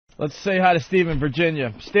Let's say hi to Steve in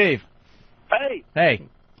Virginia. Steve. Hey. Hey.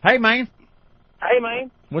 Hey, man. Hey,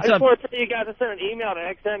 man. What's I up? just want to tell you guys I sent an email to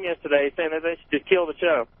XM yesterday saying that they should just kill the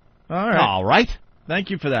show. All right.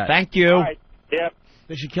 Thank you for that. Thank you. All right. Yep.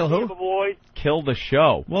 They should kill who? Boys. Kill the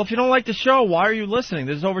show. Well, if you don't like the show, why are you listening?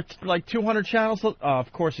 There's over like 200 channels.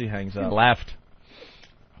 Of course he hangs up. Left.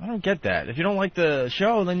 I don't get that. If you don't like the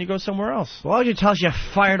show, then you go somewhere else. Why would you tell us you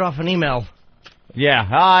fired off an email? Yeah,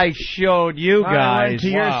 I showed you guys. To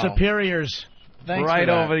your superiors. Thanks right for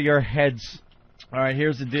that. over your heads. All right,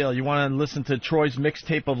 here's the deal. You want to listen to Troy's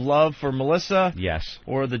mixtape of love for Melissa? Yes.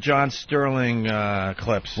 Or the John Sterling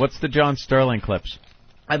clips? What's the John Sterling clips?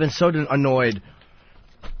 I've been so annoyed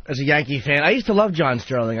as a Yankee fan. I used to love John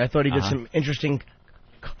Sterling. I thought he did some interesting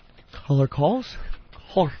color calls.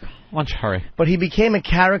 Why don't you hurry? But he became a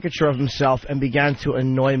caricature of himself and began to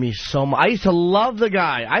annoy me so much. I used to love the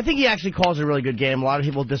guy. I think he actually calls a really good game. A lot of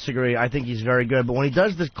people disagree. I think he's very good. But when he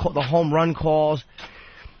does the home run calls,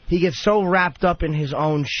 he gets so wrapped up in his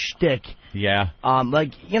own shtick. Yeah.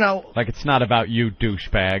 Like it's not about you,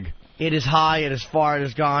 douchebag. It is high, it is far, it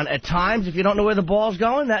is gone. At times, if you don't know where the ball's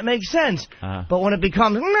going, that makes sense. But when it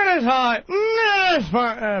becomes, it is high, it is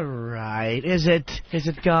far, right, is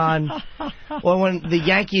it gone? Or when the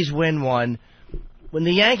Yankees win one, when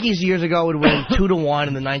the Yankees years ago would win 2-1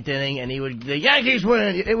 in the ninth inning, and the Yankees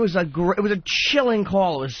win, it was a chilling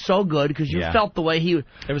call. It was so good because you felt the way it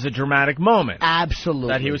was a dramatic moment. Absolutely.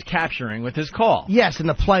 That he was capturing with his call. Yes, in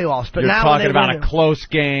the playoffs. But you're now talking about a close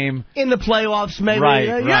game. In the playoffs, maybe. Right,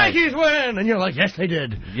 Yankees win! And you're like, yes, they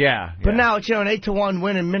did. Yeah. But now it's, an 8-1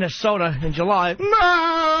 win in Minnesota in July.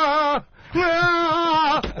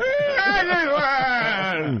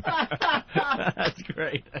 That's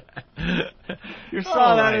great. Your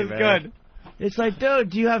song that is good. It's like, dude,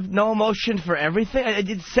 do you have no emotion for everything?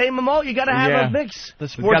 It's same emotion. You got to have a mix. The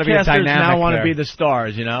sportscasters now want to be the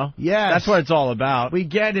stars, you know? Yes. That's what it's all about. We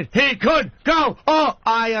get it. He could go. Oh,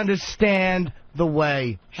 I understand the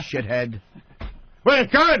way, shithead. We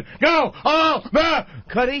could go. Oh,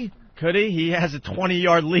 could he? Could he? He has a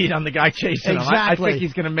 20-yard lead on the guy chasing him. I think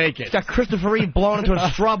he's going to make it. He's got Christopher Reeve blown into a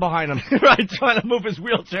straw behind him. Right, trying to move his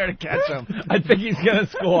wheelchair to catch him. I think he's going to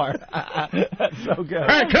score. That's so good.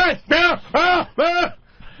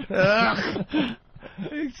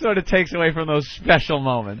 It sort of takes away from those special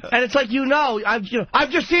moments. And it's like, I've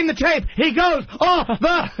just seen the tape. He goes,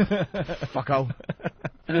 fucko.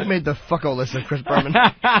 He made the fucko list of Chris Berman.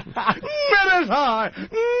 Net is high,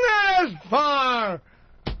 net is far.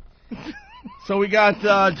 So we got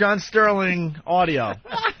John Sterling audio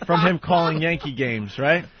from him calling Yankee games,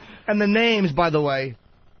 right? And the names, by the way,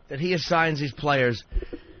 that he assigns these players.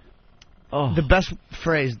 Oh. The best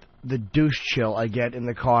phrase, the douche chill I get in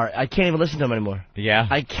the car. I can't even listen to him anymore. Yeah.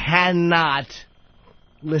 I cannot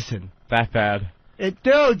listen. That bad.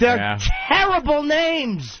 Dude, they're terrible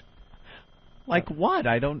names. Like what?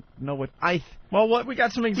 I don't know what... Well, we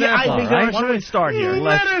got some examples, I think right? Why don't we start here?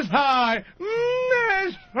 Net is high, net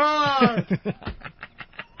is far.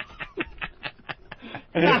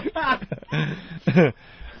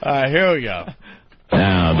 All right, here we go.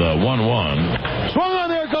 Now the 1-1. Swung on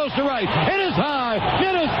there, goes to right. It is high,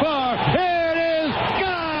 it is far, it is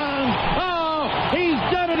gone. Oh, he's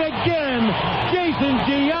done it again. Jason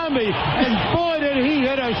Giambi, and boy did he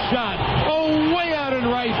hit a shot. Oh, way out in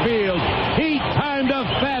right field. He timed a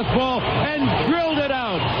fastball and drilled it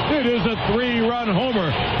out. It is a 3-run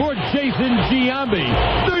homer for Jason Giambi,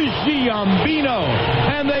 the Giambino,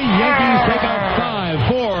 and the Yankees take a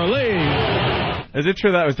 5-4 lead. Is it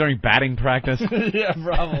true that was during batting practice? Yeah,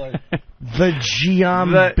 probably. The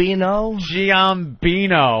Giambino?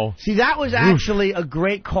 Giambino. See, that was actually a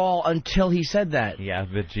great call until he said that. Yeah,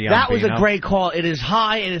 the Giambino. That was a great call. It is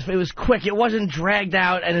high, it was quick. It wasn't dragged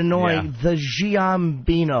out and annoying. Yeah. The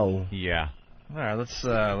Giambino. Yeah. All right, let's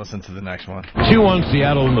listen to the next one. 2-1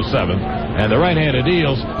 Seattle in the 7th, and the right-handed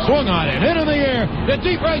Eels swung on it, hit in the air, the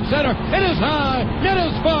deep right center. It is high, it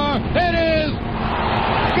is far, it is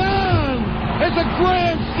gone. It's a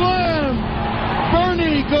grand slam.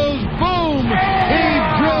 Bernie goes boom. He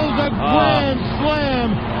drills a grand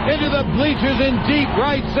slam into the bleachers in deep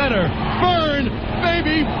right center. Burn,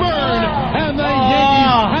 baby, burn, and the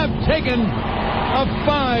Yankees have taken a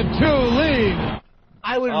 5-2 lead.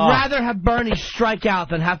 I would rather have Bernie strike out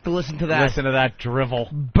than have to listen to that. Listen to that drivel.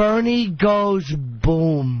 Bernie goes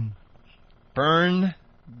boom. Burn,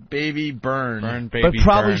 baby, burn. Burn, baby, but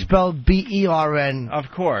probably burn. spelled B-E-R-N. Of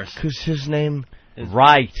course. Because his name is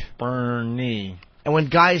right. Bernie. And when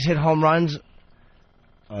guys hit home runs,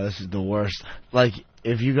 this is the worst. Like,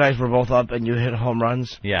 if you guys were both up and you hit home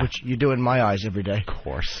runs, which you do in my eyes every day. Of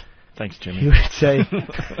course. Thanks, Jimmy. You would say,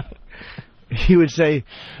 he would say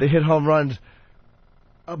they hit home runs,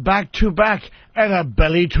 a back to back and a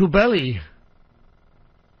belly to belly.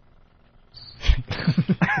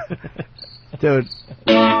 Dude.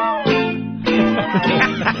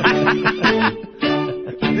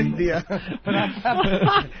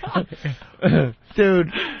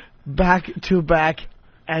 Dude, back to back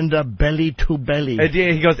and a belly to belly.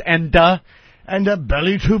 He goes, and a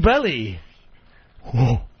belly to belly.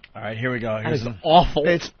 Whoa. All right, here we go. That is awful.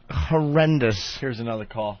 It's horrendous. Here's another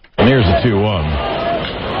call. And here's the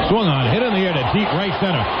 2-1. Swung on, hit in the air to deep right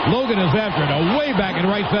center. Logan is after it, way back in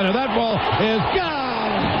right center. That ball is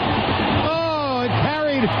gone. Oh, it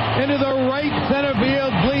carried into the right center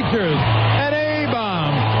field bleachers. An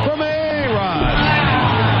A-bomb from A-Rod.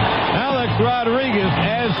 Alex Rodriguez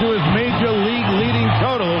adds to his major league leading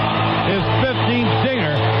total, his 15th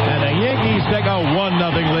dinger, and the Yankees take a 1-0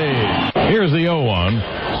 lead. Here's the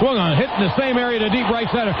 0-1. Swung on, hit in the same area to deep right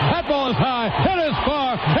center. That ball is high, it is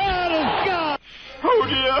far, it is gone. Oh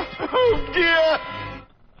dear, oh dear.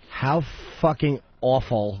 How fucking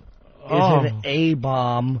awful is an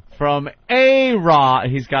A-bomb? From A-Rod.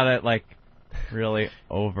 He's got it, like, really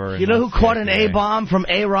over. You know who caught an A-bomb from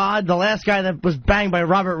A-Rod? The last guy that was banged by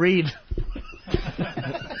Robert Reed.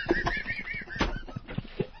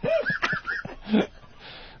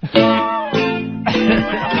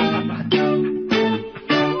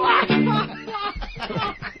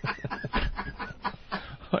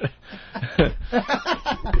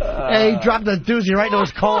 Hey, he dropped a doozy right into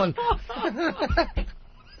his colon.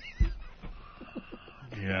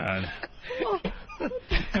 God.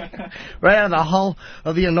 Right out of the hull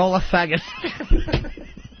of the Enola faggot.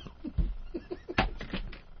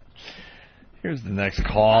 Here's the next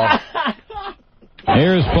call.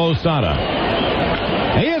 Here's Posada.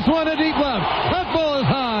 He hits one to deep left. That ball is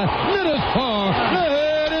high. It is far. The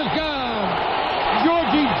hit is gone.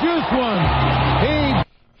 Georgie juiced one.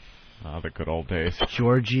 The good old days.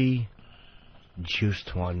 Georgie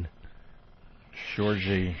juiced one.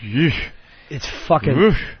 Georgie. It's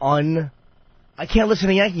fucking I can't listen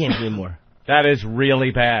to Yankee games anymore. That is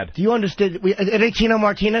really bad. Do you understand? Are there Tino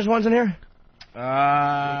Martinez ones in here?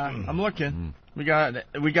 I'm looking. We got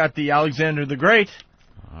the Alexander the Great.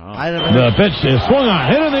 The pitch is swung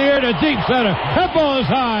on, hit in the air to deep center. That ball is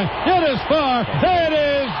high. It is far. It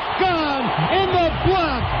is gone in the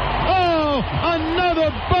block. Oh, another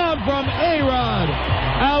bomb from A-Rod.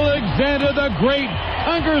 Alexander the Great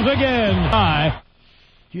conquers again. High.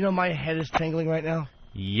 Do you know my head is tingling right now?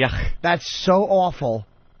 Yuck. That's so awful.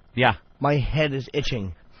 Yeah. My head is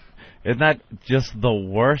itching. Isn't that just the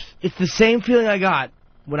worst? It's the same feeling I got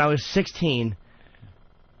when I was 16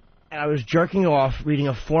 and I was jerking off reading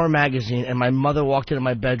a Four magazine and my mother walked into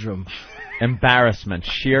my bedroom. Embarrassment.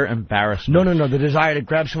 Sheer embarrassment. No. The desire to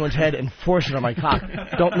grab someone's head and force it on my cock.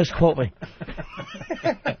 Don't misquote me.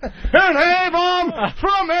 An A-bomb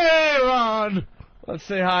from A-Rod. Let's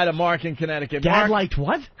say hi to Mark in Connecticut. Dad Mark? liked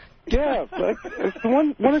what? Yeah, but it's the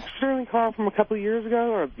one Sterling call from a couple of years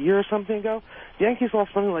ago, or a year or something ago. The Yankees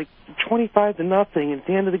lost something like 25-0, and at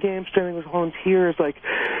the end of the game, Sterling was all in tears, like,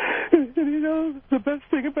 you know, the best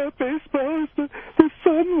thing about baseball is the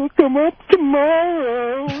sun will come up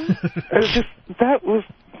tomorrow. And it's just, that was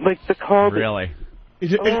like the call. Really?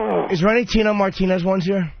 Is there any Tino Martinez ones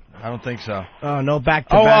here? I don't think so. Oh, no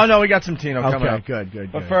back-to-back. Oh, no, we got some Tino coming up. Okay,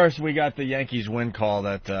 good. But first, we got the Yankees win call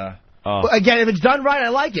that... Well, again, if it's done right, I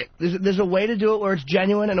like it. There's a way to do it where it's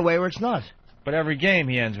genuine and a way where it's not. But every game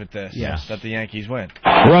he ends with this. Yes. That the Yankees win.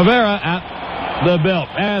 Rivera at the belt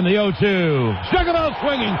and the 0-2. Struck him out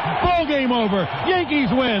swinging. Ball game over. Yankees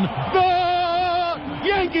win. The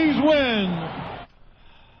Yankees win.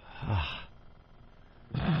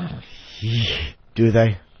 Do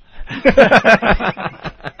they?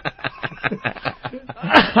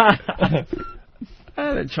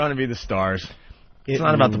 They're trying to be the stars. It's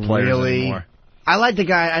not about the players anymore. I like the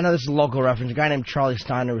guy, I know this is a local reference, a guy named Charlie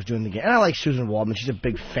Steiner was doing the game. And I like Susan Waldman. She's a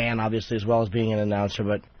big fan, obviously, as well as being an announcer.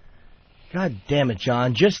 But, God damn it,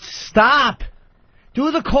 John. Just stop.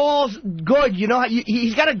 Do the calls good. You know,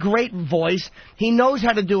 he's got a great voice. He knows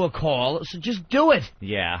how to do a call. So just do it.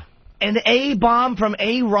 Yeah. An A-bomb from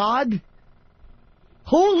A-Rod?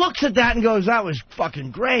 Who looks at that and goes, that was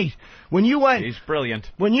fucking great? When you went... He's brilliant.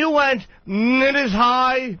 When you went, it is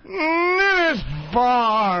high, it is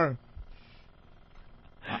far.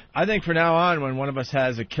 I think from now on, when one of us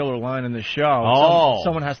has a killer line in the show,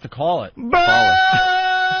 someone has to call it.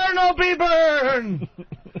 Burn, Opie, burn!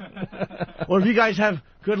 Or if you guys have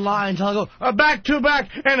good lines, I'll go, a back-to-back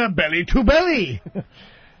and a belly-to-belly.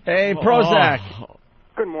 Hey, Prozac.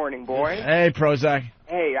 Good morning, boy. Hey, Prozac.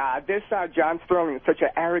 Hey, this John Sterling is such an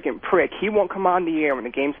arrogant prick. He won't come on the air when the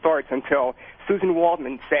game starts until Susan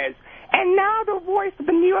Waldman says, "And now the voice of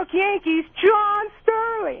the New York Yankees, John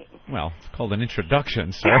Sterling." Well, it's called an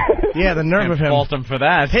introduction, sir. Yeah, the nerve Can't of him. fault him for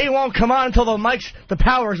that. He won't come on until the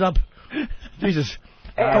power's up. Jesus.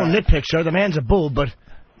 Don't nitpick, sir. The man's a boob, but...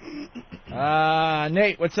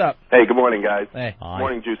 Nate, what's up? Hey, good morning, guys. Hey.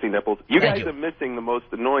 Morning, Juicy Nipples. You guys are missing the most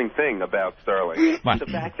annoying thing about Sterling. What? The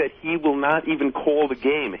fact that he will not even call the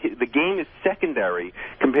game. The game is secondary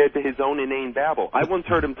compared to his own inane babble. I once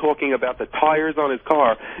heard him talking about the tires on his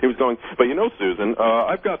car. He was going, but you know, Susan,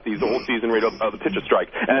 I've got these all-season radio, the pitcher strike,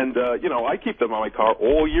 and, I keep them on my car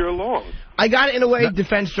all year long. I got to, in a way,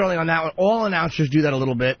 defend Sterling on that one. All announcers do that a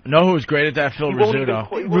little bit. Know who was great at that? Phil Rizzuto.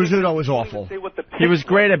 Rizzuto was awful. He was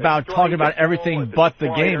great about talking about everything but the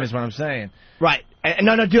game, is what I'm saying. Right.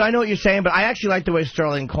 No, dude, I know what you're saying, but I actually like the way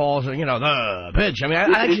Sterling calls, the pitch. I mean, I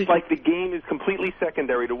actually... It's like the game is completely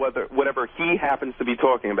secondary to whatever he happens to be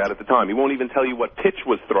talking about at the time. He won't even tell you what pitch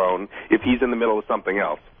was thrown if he's in the middle of something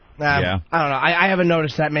else. Yeah. I don't know. I haven't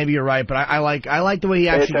noticed that. Maybe you're right, but I like the way he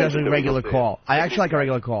actually does a regular call. I actually like a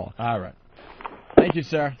regular call. All right. Thank you,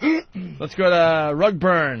 sir. Let's go to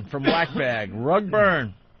Rugburn from Blackbag.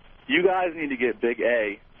 Rugburn. You guys need to get Big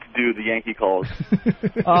A to do the Yankee calls.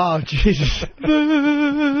 Oh, Jesus.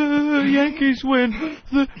 The Yankees win.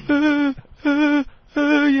 The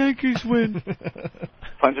Yankees win.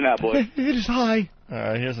 Punching out, boys. It is high. All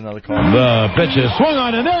right, here's another call. The pitch is swung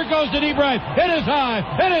on, and there it goes to deep right. It is high.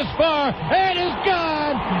 It is far. It is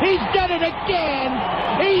gone. He's done it again.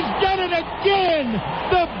 He's done it again.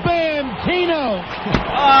 The Bamtino.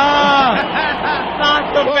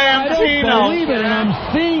 Not the Bamtino. I don't believe it, and I'm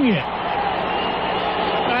seeing it.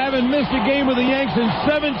 I haven't missed a game with the Yanks in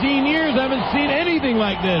 17 years. I haven't seen anything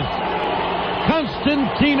like this.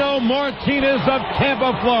 Constantino Martinez of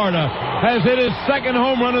Tampa, Florida, has hit his second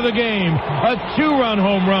home run of the game. A 2-run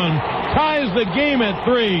home run. Ties the game at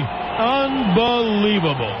 3.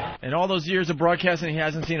 Unbelievable. In all those years of broadcasting, he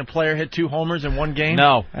hasn't seen a player hit 2 homers in one game?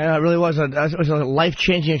 No. It really was a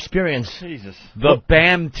life-changing experience. Jesus. The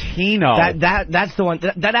Bamtino. That's the one.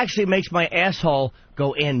 That actually makes my asshole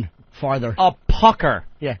go in farther. A pucker.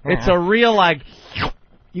 Yeah. It's a real, like...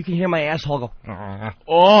 You can hear my asshole go.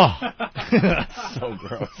 Oh. So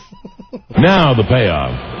gross. Now the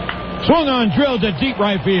payoff. Swung on, drilled to deep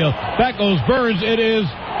right field. Back goes Burns. It is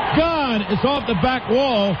gone. It's off the back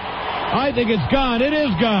wall. I think it's gone. It is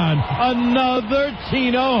gone. Another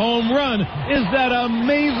Tino home run. Is that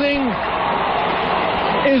amazing?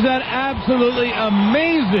 Is that absolutely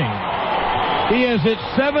amazing? He has hit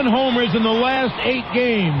 7 homers in the last 8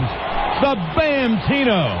 games. The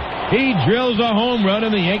Bamtino. He drills a home run,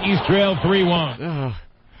 and the Yankees trail 3-1.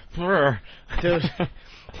 Dude,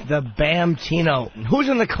 the Bamtino. Who's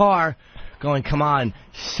in the car going, come on,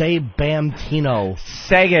 say Bamtino.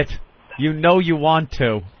 Say it. You know you want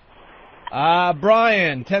to.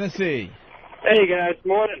 Brian, Tennessee. Hey, guys.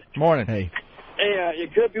 Morning. Morning. Hey. Hey,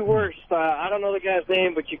 it could be worse. I don't know the guy's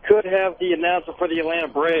name, but you could have the announcer for the Atlanta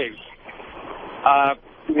Braves.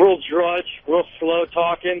 Real drudge, real slow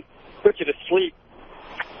talking, put you to sleep.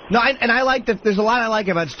 No, I like that. There's a lot I like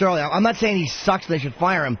about Sterling. I'm not saying he sucks and they should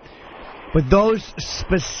fire him, but those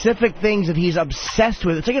specific things that he's obsessed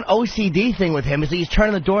with, it's like an OCD thing with him. Is that he's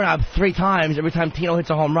turning the doorknob 3 times every time Tino hits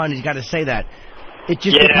a home run. He's got to say that. It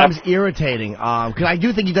just becomes irritating. Because I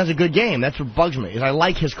do think he does a good game. That's what bugs me. Is I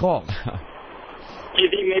like his calls. Do you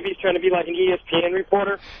think maybe he's trying to be like an ESPN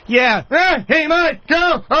reporter? Yeah. Hey, Mike,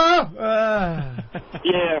 go.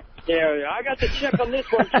 Yeah. I got to check on this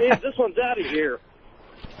one, kids. This one's out of here.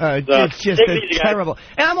 It's just terrible.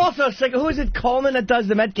 And I'm also sick of, who is it, Coleman, that does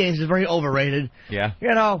the Met games, is very overrated. Yeah.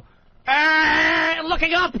 You know,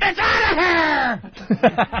 looking up, it's out of here!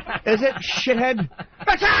 Is it, shithead?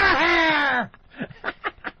 It's out of here!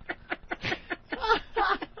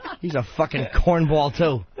 He's a fucking cornball,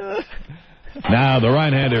 too. Now the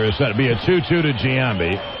right-hander is set to be a 2-2 to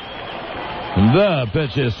Giambi. The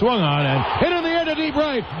pitch is swung on and hit in the air to deep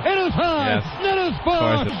right. It is high. Yes. It is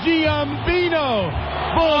far. Giambino.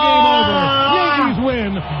 Ball game over. Yankees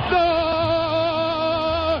win. The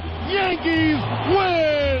Yankees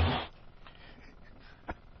win.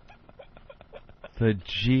 The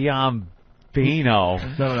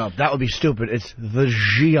Giambino. No. That would be stupid. It's the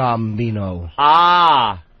Giambino.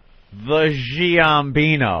 Ah. The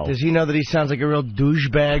Giambino. Does he know that he sounds like a real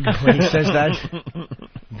douchebag when he says that?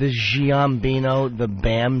 The Giambino, the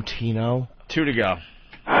Bamtino. 2 to go.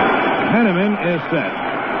 Henneman is set.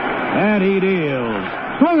 And he deals.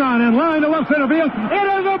 Swung on in line to left center field. It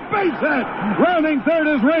is a base hit. Rounding third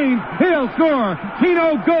is Raines. He'll score.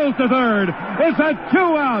 Tino goes to third. It's a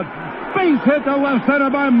 2-out. base hit to left center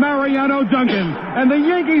by Mariano Duncan, and the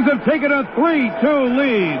Yankees have taken a 3-2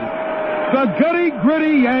 lead. The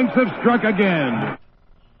gritty Yanks have struck again.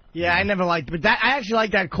 Yeah, I never liked, but I actually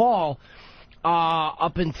liked that call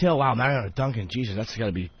up until, wow, Mariano Duncan, Jesus, that's got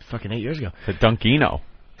to be fucking 8 years ago. The Dunkino,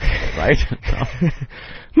 right?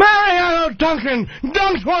 Mariano Duncan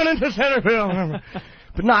dunks one into center field.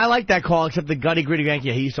 But no, I like that call, except the gritty Yankee.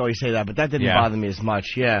 Yeah, he used to always say that, but that didn't bother me as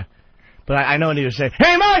much. Yeah, but I know I need to say,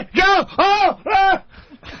 "Hey, Mike, go!"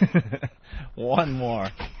 One more.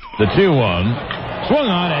 The 2-1.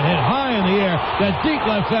 Swung on and hit high in the air. That deep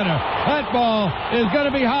left center. That ball is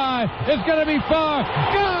going to be high. It's going to be far.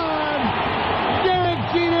 Gone!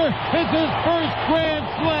 Derek Jeter hits his first grand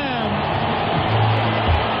slam.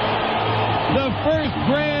 The first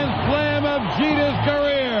grand slam of Jeter's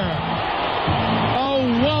career. A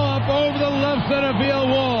wallop over the left center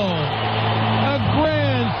field wall. A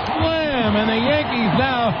grand slam, and the Yankees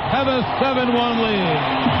now have a 7-1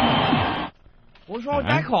 lead. What's wrong with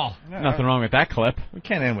that call? Nothing wrong with that clip. We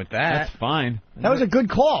can't end with that. That's fine. That was a good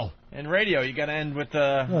call. In radio, you got to end with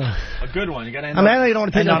a good one. You got to end. I know you don't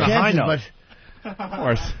want to take on no a high chances, note. but Of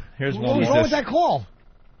course. Here's one. what's wrong with that call?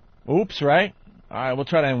 Oops, right? All right, we'll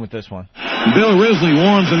try to end with this one. Bill Risley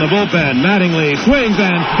warms in the bullpen. Mattingly swings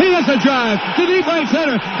and he hits a drive to deep right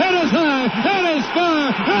center. It is high. It is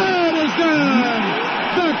far. It is gone.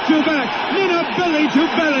 Back to back. In a belly to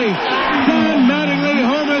belly. Don Mattingly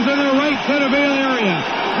homers in the right center field area.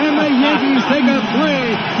 And the Yankees take a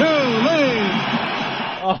 3-2 lead.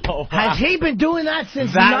 Oh, wow. Has he been doing that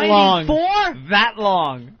since that 94? long? That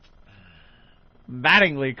long.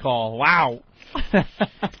 Mattingly call. Wow.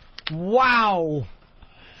 Wow.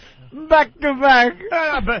 Back to back.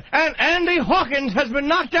 And Andy Hawkins has been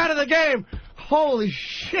knocked out of the game. Holy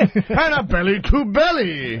shit. And a belly to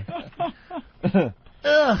belly.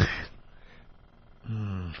 Ugh.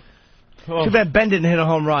 Too bad Ben didn't hit a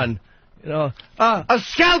home run. You know, a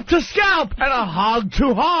scalp to scalp and a hog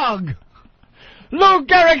to hog. Lou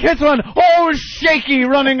Gehrig hits one. Oh, shaky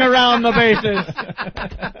running around the bases.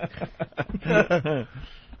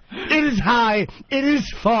 It is high. It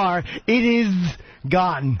is far. It is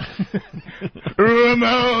gone.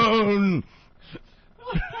 Ramon!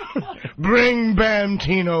 Bring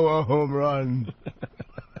Bamtino a home run.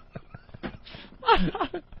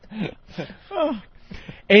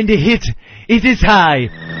 And the hit, it is high.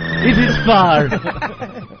 It is far.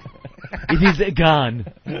 It is gone.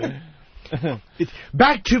 It's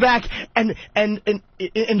back to back and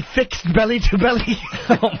fixed belly to belly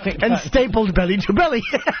and stapled belly to belly.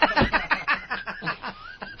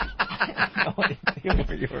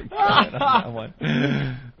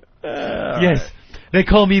 Yes, they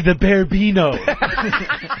call me the Bearbino.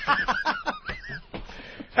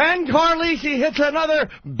 And Carlisi hits another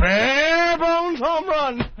bare bones home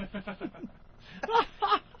run.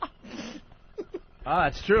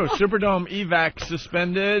 That's true. Superdome evac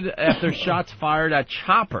suspended after shots fired at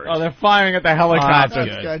choppers. Oh, they're firing at the helicopters.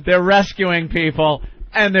 That's good. They're rescuing people,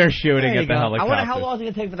 and they're shooting at the helicopters. I wonder how long it's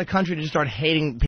going to take for the country to just start hating